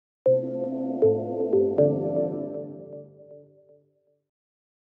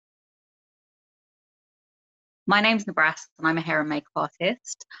My name's Nibras and I'm a hair and makeup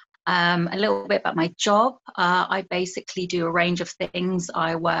artist. A little bit about my job. I basically do a range of things.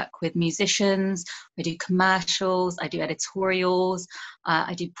 I work with musicians, I do commercials, I do editorials,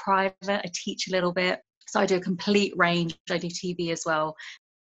 I do private, I teach a little bit. So I do a complete range. I do TV as well.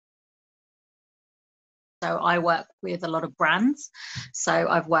 So I work with a lot of brands. So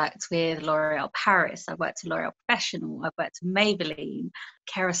I've worked with L'Oreal Paris, I've worked with L'Oreal Professional, I've worked with Maybelline,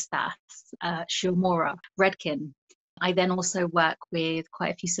 Kerastase, Shiomura, Redken. I then also work with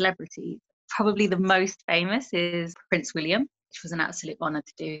quite a few celebrities. Probably the most famous is Prince William, which was an absolute honour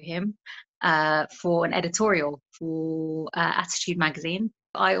to do him for an editorial for Attitude magazine.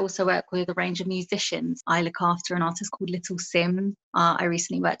 I also work with a range of musicians. I look after an artist called Little Sim. I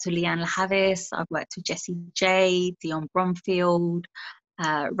recently worked with Leanne LaHavis. I've worked with Jessie J, Dion Bromfield,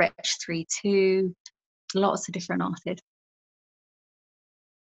 Wretch32, lots of different artists.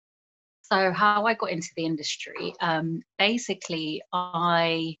 So how I got into the industry, basically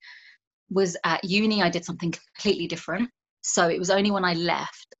I was at uni, I did something completely different. So it was only when I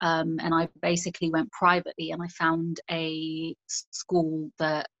left and I basically went privately and I found a school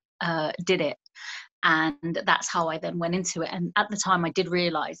that did it. And that's how I then went into it. And at the time I did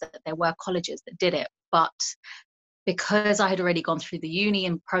realize that there were colleges that did it, but because I had already gone through the uni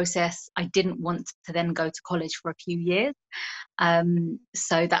and process, I didn't want to then go to college for a few years.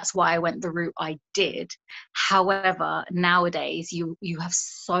 So that's why I went the route I did. However, nowadays you have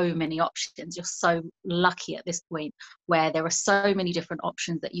so many options. You're so lucky at this point where there are so many different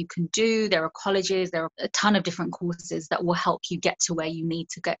options that you can do. There are colleges, there are a ton of different courses that will help you get to where you need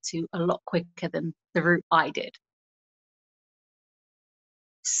to get to a lot quicker than the route I did.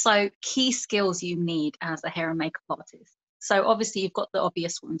 So key skills you need as a hair and makeup artist. So obviously you've got the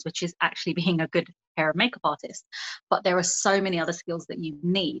obvious ones, which is actually being a good hair and makeup artist, but there are so many other skills that you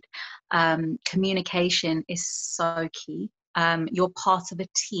need. Communication is so key. You're part of a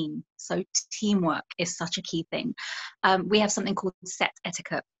team, so teamwork is such a key thing. We have something called set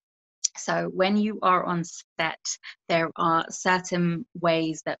etiquette. So when you are on set, there are certain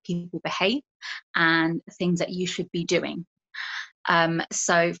ways that people behave and things that you should be doing.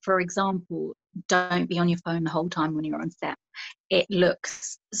 So for example, don't be on your phone the whole time when you're on set. It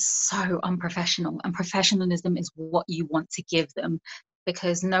looks so unprofessional, and professionalism is what you want to give them,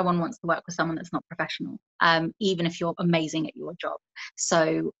 because no one wants to work with someone that's not professional, even if you're amazing at your job.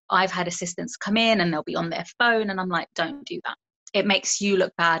 So I've had assistants come in and they'll be on their phone and I'm like, don't do that. It makes you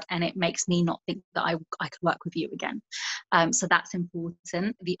look bad and it makes me not think that I could work with you again. So that's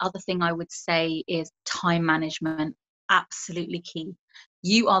important. The other thing I would say is time management. Absolutely key.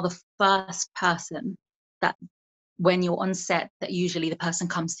 You are the first person that when you're on set that usually the person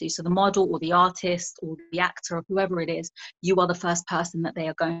comes to. So the model or the artist or the actor or whoever it is, you are the first person that they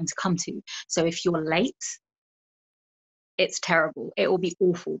are going to come to. So if you're late, it's terrible. It will be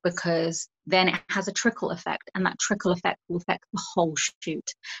awful, because then it has a trickle effect, and that trickle effect will affect the whole shoot,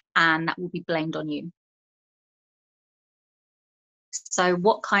 and that will be blamed on you. So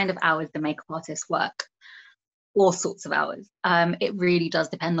what kind of hours do makeup artists work? All sorts of hours. It really does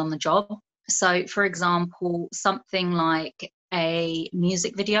depend on the job. So for example, something like a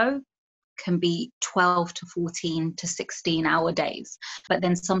music video can be 12 to 14 to 16 hour days. But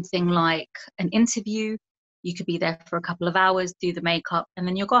then something like an interview, you could be there for a couple of hours, do the makeup, and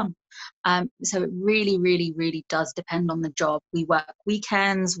then you're gone. So it really, really, really does depend on the job. We work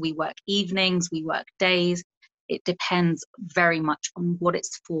weekends, we work evenings, we work days. It depends very much on what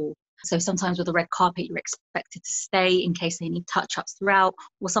it's for. So sometimes with a red carpet, you're expected to stay in case they need touch-ups throughout,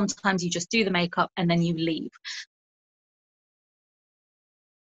 or sometimes you just do the makeup and then you leave.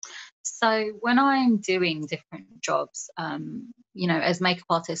 So when I'm doing different jobs, you know, as makeup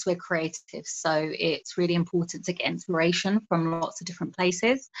artists, we're creative. So it's really important to get inspiration from lots of different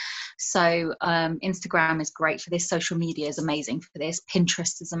places. So Instagram is great for this. Social media is amazing for this.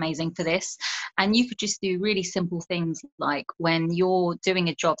 Pinterest is amazing for this. And you could just do really simple things like when you're doing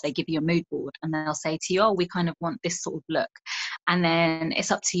a job, they give you a mood board and they'll say to you, oh, we kind of want this sort of look. And then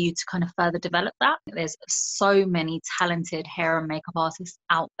it's up to you to kind of further develop that. There's so many talented hair and makeup artists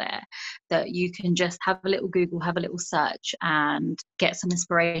out there that you can just have a little Google, have a little search and get some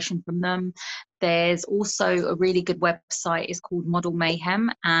inspiration from them. There's also a really good website, it's called Model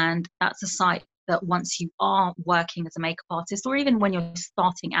Mayhem, and that's a site that once you are working as a makeup artist, or even when you're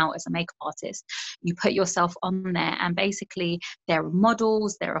starting out as a makeup artist, you put yourself on there, and basically there are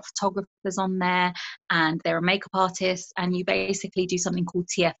models, there are photographers on there, and there are makeup artists, and you basically do something called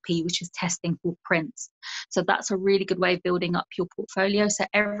TFP, which is testing for prints. So that's a really good way of building up your portfolio. So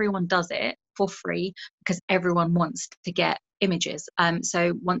everyone does it for free because everyone wants to get images.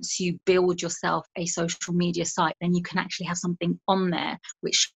 So once you build yourself a social media site, then you can actually have something on there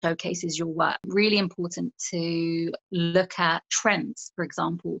which showcases your work. Really important to look at trends, for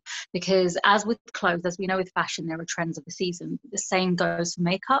example, because as with clothes, as we know with fashion, there are trends of the season. The same goes for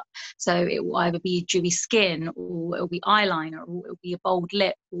makeup. So it will either be dewy skin, or it'll be eyeliner, or it'll be a bold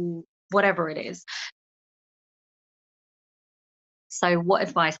lip, or whatever it is. So what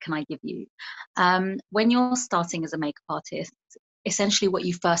advice can I give you? When you're starting as a makeup artist, essentially what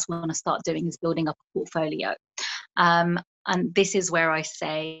you first want to start doing is building up a portfolio. And this is where I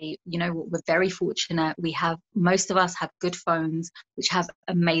say, you know what, we're very fortunate. Most of us have good phones, which have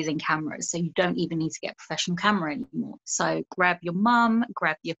amazing cameras. So you don't even need to get a professional camera anymore. So grab your mum,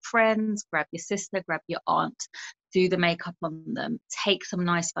 grab your friends, grab your sister, grab your aunt, do the makeup on them, take some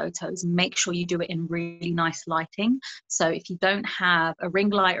nice photos, make sure you do it in really nice lighting. So if you don't have a ring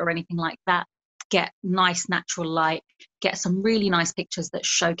light or anything like that, get nice natural light, get some really nice pictures that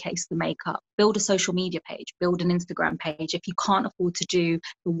showcase the makeup, build a social media page, build an Instagram page. If you can't afford to do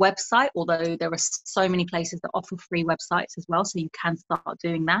the website, although there are so many places that offer free websites as well, so you can start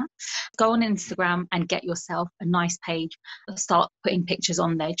doing that. Go on Instagram and get yourself a nice page, start putting pictures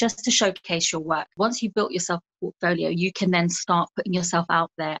on there just to showcase your work. Once you've built yourself a portfolio, you can then start putting yourself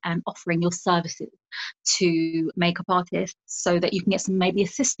out there and offering your services to makeup artists so that you can get some maybe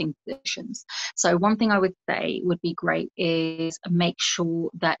assisting positions. So one thing I would say would be great is make sure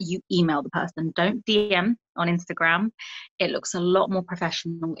that you email the person. Don't DM on Instagram. It looks a lot more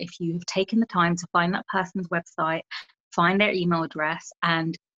professional if you have taken the time to find that person's website, find their email address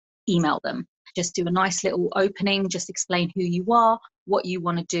and email them. Just do a nice little opening, just explain who you are, what you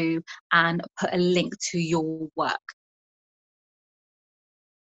want to do, and put a link to your work.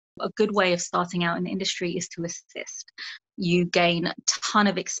 A good way of starting out in the industry is to assist. You gain a ton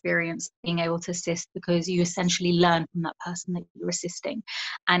of experience being able to assist because you essentially learn from that person that you're assisting,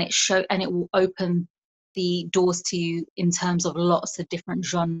 and it will open the doors to you in terms of lots of different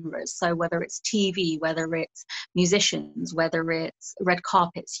genres. So whether it's TV, whether it's musicians, whether it's red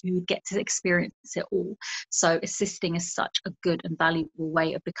carpets, you get to experience it all. So assisting is such a good and valuable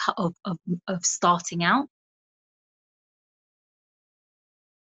way of starting out.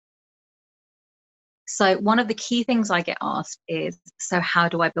 So one of the key things I get asked is, so how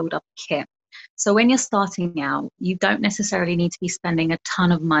do I build up a kit? So when you're starting out, you don't necessarily need to be spending a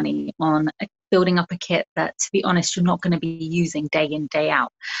ton of money on building up a kit that, to be honest, you're not going to be using day in, day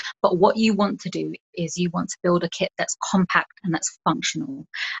out. But what you want to do is you want to build a kit that's compact and that's functional.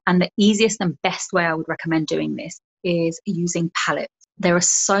 And the easiest and best way I would recommend doing this is using palettes. There are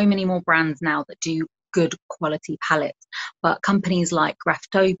so many more brands now that do good quality palettes, but companies like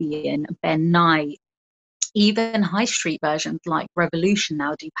Graftobian, Ben Nye, even high street versions like Revolution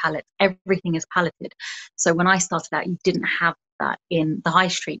now do palettes. Everything is paletted. So when I started out, you didn't have that in the high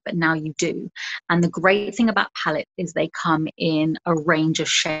street, but now you do. And the great thing about palettes is they come in a range of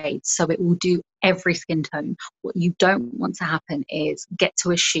shades. So it will do every skin tone. What you don't want to happen is get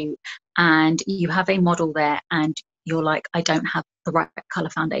to a shoot and you have a model there and you're like, I don't have the right color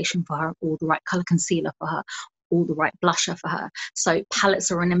foundation for her, or the right color concealer for her, or the right blusher for her. So palettes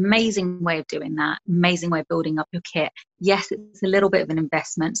are an amazing way of doing that, amazing way of building up your kit. Yes, it's a little bit of an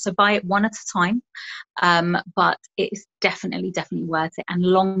investment, so buy it one at a time, but it's definitely worth it. And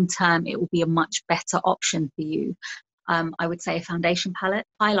long term, it will be a much better option for you. I would say a foundation palette,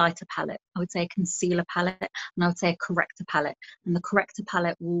 highlighter palette, I would say a concealer palette, and I would say a corrector palette. And the corrector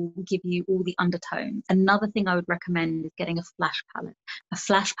palette will give you all the undertones. Another thing I would recommend is getting a flash palette. A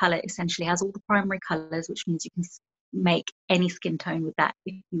flash palette essentially has all the primary colors, which means you can make any skin tone with that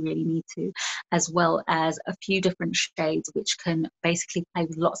if you really need to, as well as a few different shades, which can basically play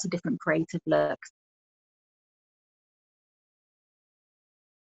with lots of different creative looks.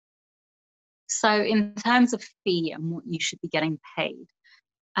 So in terms of fee and what you should be getting paid,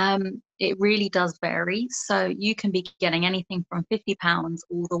 it really does vary. So you can be getting anything from £50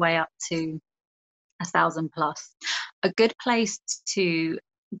 all the way up to 1,000 plus. A good place to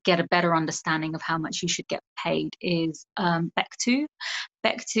get a better understanding of how much you should get paid is BEC2.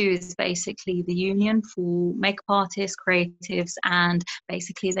 BEC2 is basically the union for makeup artists, creatives, and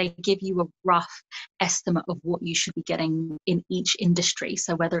basically they give you a rough estimate of what you should be getting in each industry.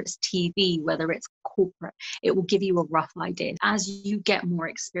 So whether it's TV, whether it's corporate, it will give you a rough idea. As you get more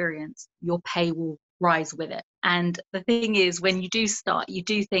experience, your pay will rise with it. And the thing is, when you do start, you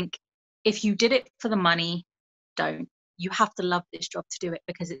do think, if you did it for the money, don't. You have to love this job to do it,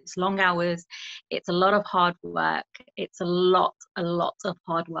 because it's long hours, it's a lot of hard work, it's a lot of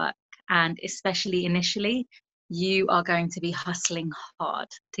hard work, and especially initially, you are going to be hustling hard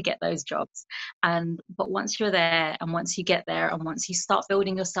to get those jobs. But once you're there, and once you get there, and once you start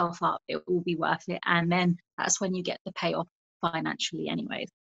building yourself up, it will be worth it. And then that's when you get the payoff financially anyways.